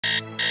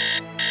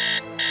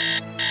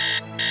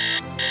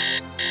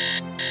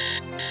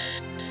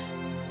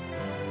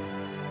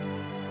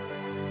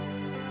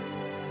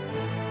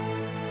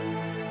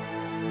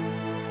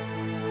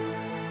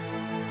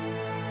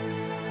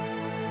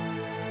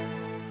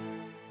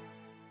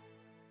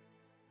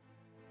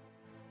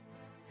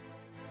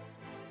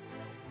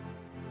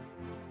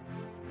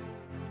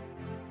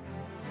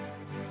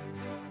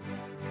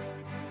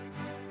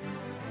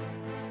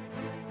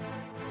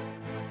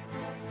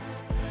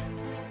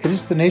It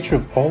is the nature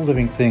of all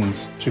living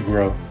things to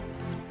grow.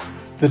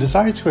 The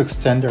desire to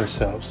extend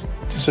ourselves,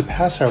 to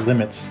surpass our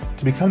limits,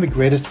 to become the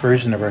greatest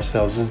version of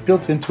ourselves is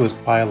built into us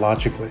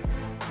biologically.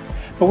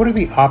 But what are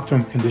the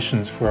optimum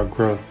conditions for our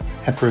growth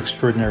and for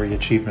extraordinary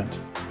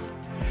achievement?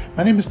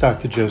 My name is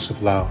Dr.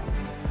 Joseph Lau.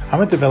 I'm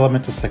a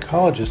developmental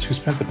psychologist who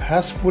spent the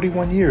past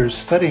 41 years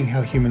studying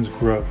how humans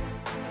grow.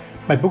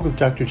 My book with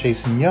Dr.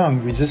 Jason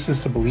Young,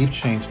 Resistance to Belief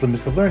Change,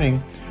 Limits of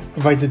Learning,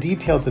 provides a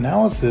detailed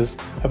analysis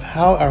of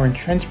how our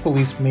entrenched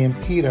beliefs may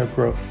impede our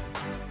growth.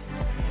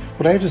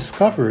 What I have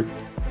discovered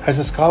as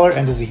a scholar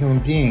and as a human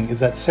being is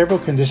that several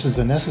conditions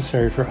are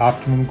necessary for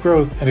optimum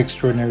growth and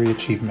extraordinary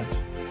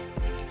achievement.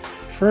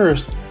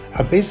 First,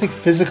 our basic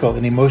physical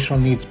and emotional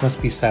needs must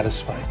be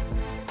satisfied.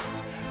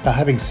 Now,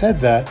 having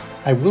said that,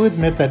 I will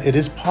admit that it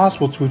is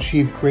possible to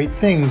achieve great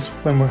things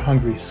when we're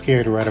hungry,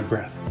 scared, or out of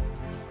breath.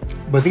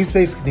 But these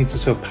basic needs are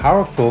so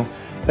powerful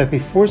that they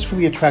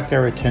forcefully attract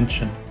our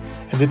attention,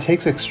 and it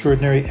takes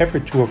extraordinary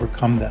effort to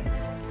overcome them.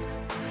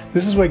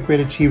 This is why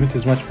great achievement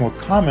is much more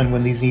common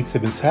when these needs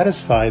have been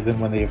satisfied than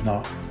when they have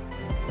not.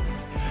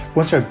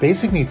 Once our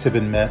basic needs have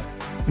been met,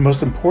 the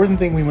most important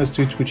thing we must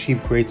do to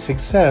achieve great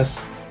success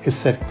is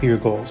set clear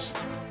goals.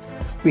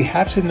 We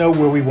have to know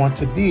where we want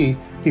to be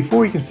before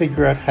we can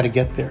figure out how to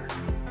get there.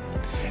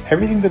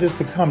 Everything that is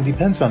to come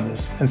depends on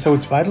this, and so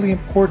it's vitally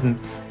important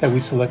that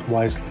we select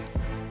wisely.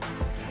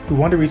 If we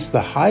want to reach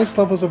the highest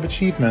levels of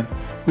achievement,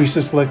 we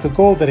should select a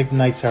goal that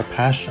ignites our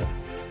passion.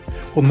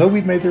 We'll know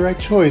we've made the right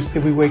choice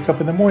if we wake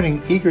up in the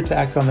morning eager to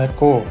act on that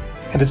goal,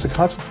 and it's a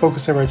constant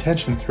focus of our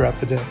attention throughout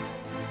the day.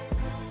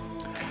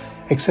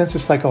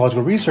 Extensive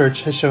psychological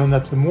research has shown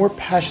that the more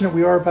passionate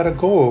we are about a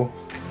goal,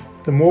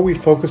 the more we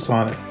focus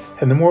on it,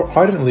 and the more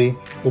ardently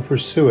we'll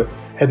pursue it,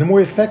 and the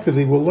more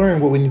effectively we'll learn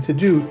what we need to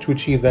do to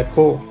achieve that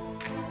goal.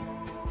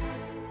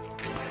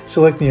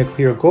 Selecting a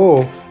clear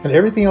goal and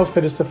everything else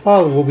that is to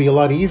follow will be a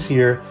lot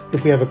easier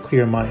if we have a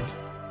clear mind.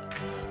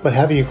 But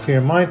having a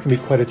clear mind can be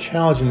quite a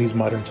challenge in these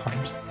modern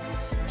times.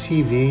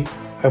 TV,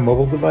 our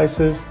mobile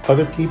devices,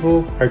 other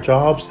people, our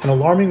jobs, and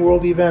alarming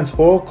world events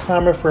all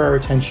clamor for our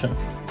attention.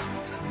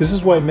 This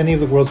is why many of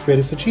the world's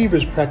greatest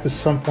achievers practice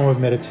some form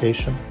of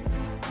meditation.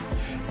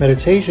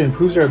 Meditation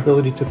improves our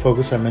ability to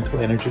focus our mental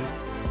energy,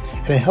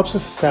 and it helps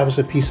us establish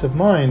a peace of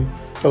mind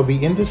that will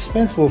be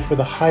indispensable for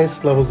the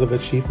highest levels of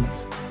achievement.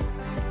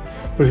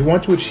 But if we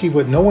want to achieve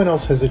what no one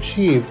else has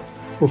achieved,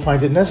 we'll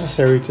find it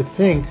necessary to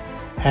think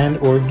and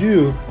or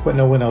do what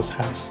no one else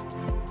has.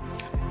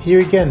 Here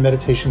again,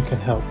 meditation can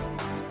help.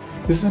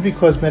 This is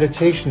because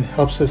meditation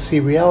helps us see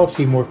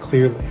reality more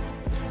clearly.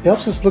 It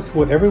helps us look at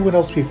what everyone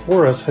else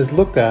before us has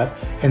looked at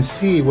and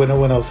see what no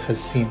one else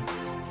has seen.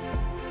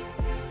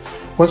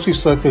 Once we've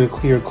selected a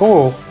clear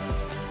goal,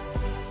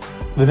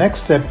 the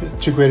next step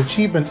to great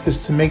achievement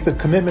is to make the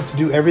commitment to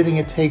do everything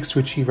it takes to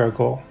achieve our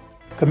goal.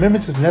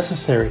 Commitment is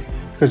necessary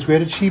because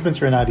great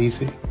achievements are not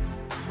easy.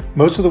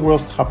 Most of the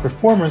world's top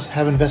performers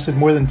have invested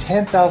more than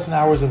 10,000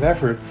 hours of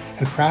effort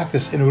and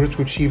practice in order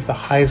to achieve the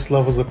highest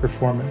levels of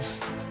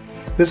performance.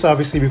 This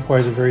obviously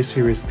requires a very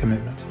serious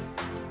commitment.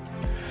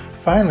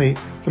 Finally,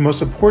 the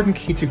most important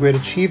key to great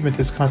achievement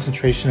is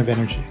concentration of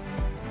energy.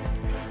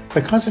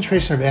 By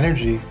concentration of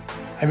energy,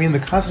 I mean the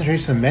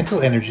concentration of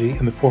mental energy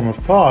in the form of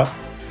thought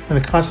and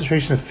the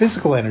concentration of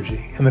physical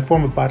energy in the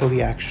form of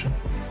bodily action.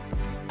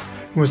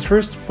 We must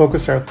first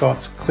focus our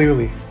thoughts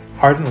clearly,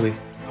 ardently,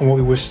 on what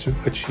we wish to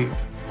achieve.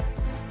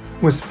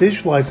 We must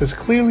visualize as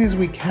clearly as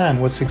we can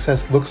what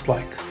success looks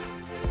like.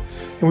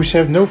 And we should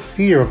have no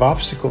fear of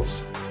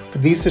obstacles, for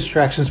these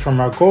distractions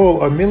from our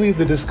goal are merely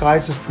the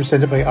disguises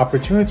presented by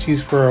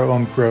opportunities for our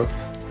own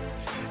growth.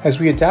 As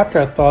we adapt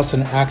our thoughts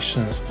and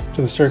actions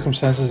to the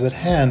circumstances at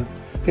hand,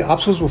 the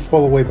obstacles will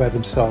fall away by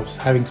themselves,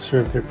 having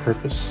served their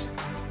purpose.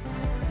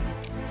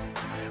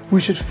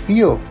 We should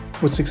feel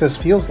what success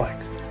feels like.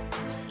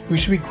 We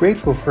should be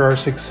grateful for our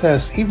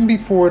success even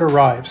before it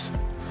arrives,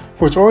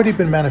 for it's already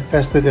been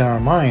manifested in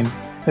our mind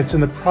and it's in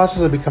the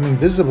process of becoming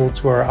visible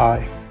to our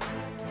eye.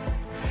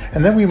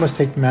 And then we must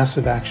take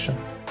massive action.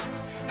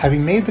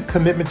 Having made the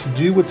commitment to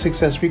do what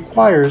success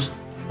requires,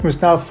 we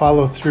must now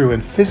follow through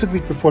and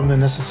physically perform the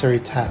necessary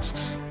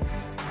tasks,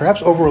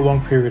 perhaps over a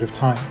long period of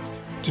time,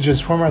 to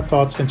transform our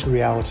thoughts into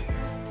reality.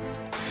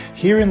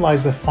 Herein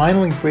lies the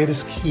final and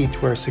greatest key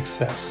to our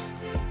success.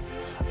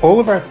 All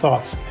of our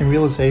thoughts and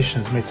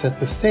realizations may set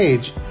the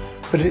stage,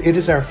 but it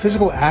is our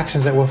physical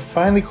actions that will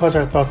finally cause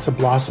our thoughts to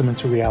blossom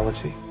into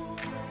reality.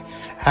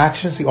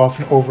 Actions the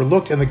often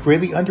overlooked and the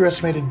greatly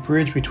underestimated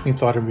bridge between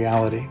thought and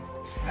reality.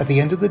 At the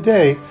end of the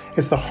day,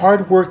 it's the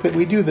hard work that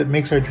we do that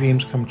makes our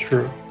dreams come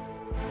true.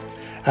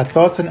 Our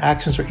thoughts and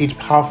actions are each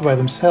powerful by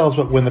themselves,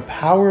 but when the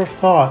power of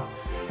thought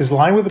is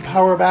aligned with the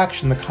power of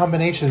action, the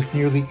combination is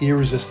nearly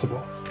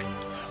irresistible.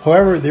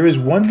 However, there is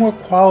one more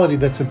quality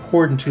that's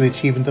important to the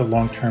achievement of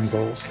long-term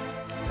goals.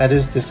 That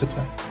is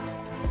discipline.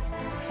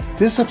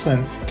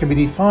 Discipline can be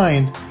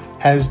defined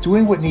as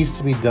doing what needs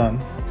to be done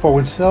for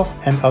oneself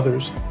and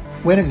others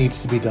when it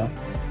needs to be done,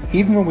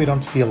 even when we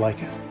don't feel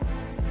like it.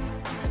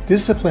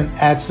 Discipline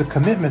adds to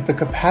commitment the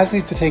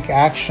capacity to take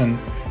action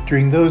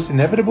during those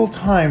inevitable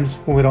times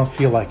when we don't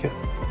feel like it.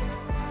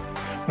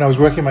 When I was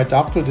working my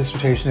doctoral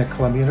dissertation at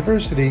Columbia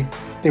University,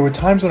 there were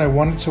times when I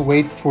wanted to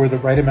wait for the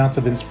right amount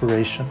of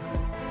inspiration.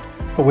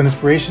 But when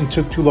inspiration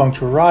took too long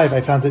to arrive,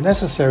 I found it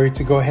necessary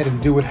to go ahead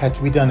and do what had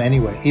to be done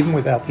anyway, even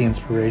without the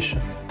inspiration.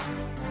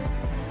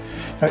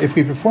 Now, if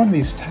we perform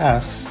these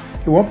tasks,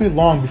 it won't be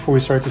long before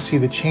we start to see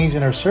the change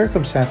in our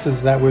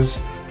circumstances that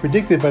was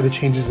predicted by the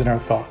changes in our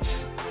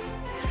thoughts.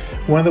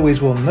 One of the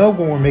ways we'll know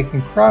when we're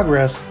making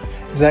progress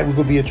is that we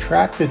will be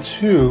attracted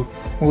to,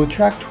 and will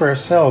attract to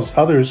ourselves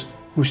others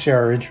who share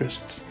our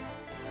interests.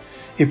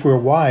 If we're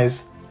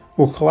wise,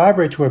 we'll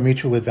collaborate to our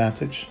mutual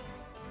advantage.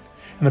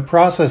 In the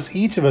process,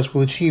 each of us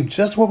will achieve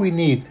just what we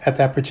need at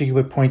that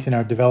particular point in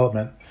our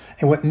development,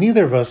 and what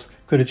neither of us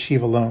could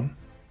achieve alone.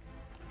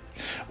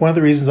 One of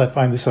the reasons I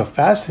find this so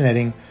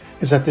fascinating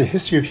is that the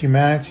history of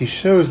humanity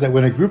shows that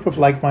when a group of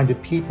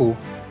like-minded people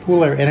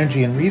pool our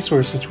energy and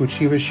resources to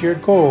achieve a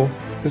shared goal,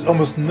 there's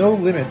almost no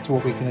limit to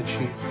what we can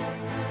achieve.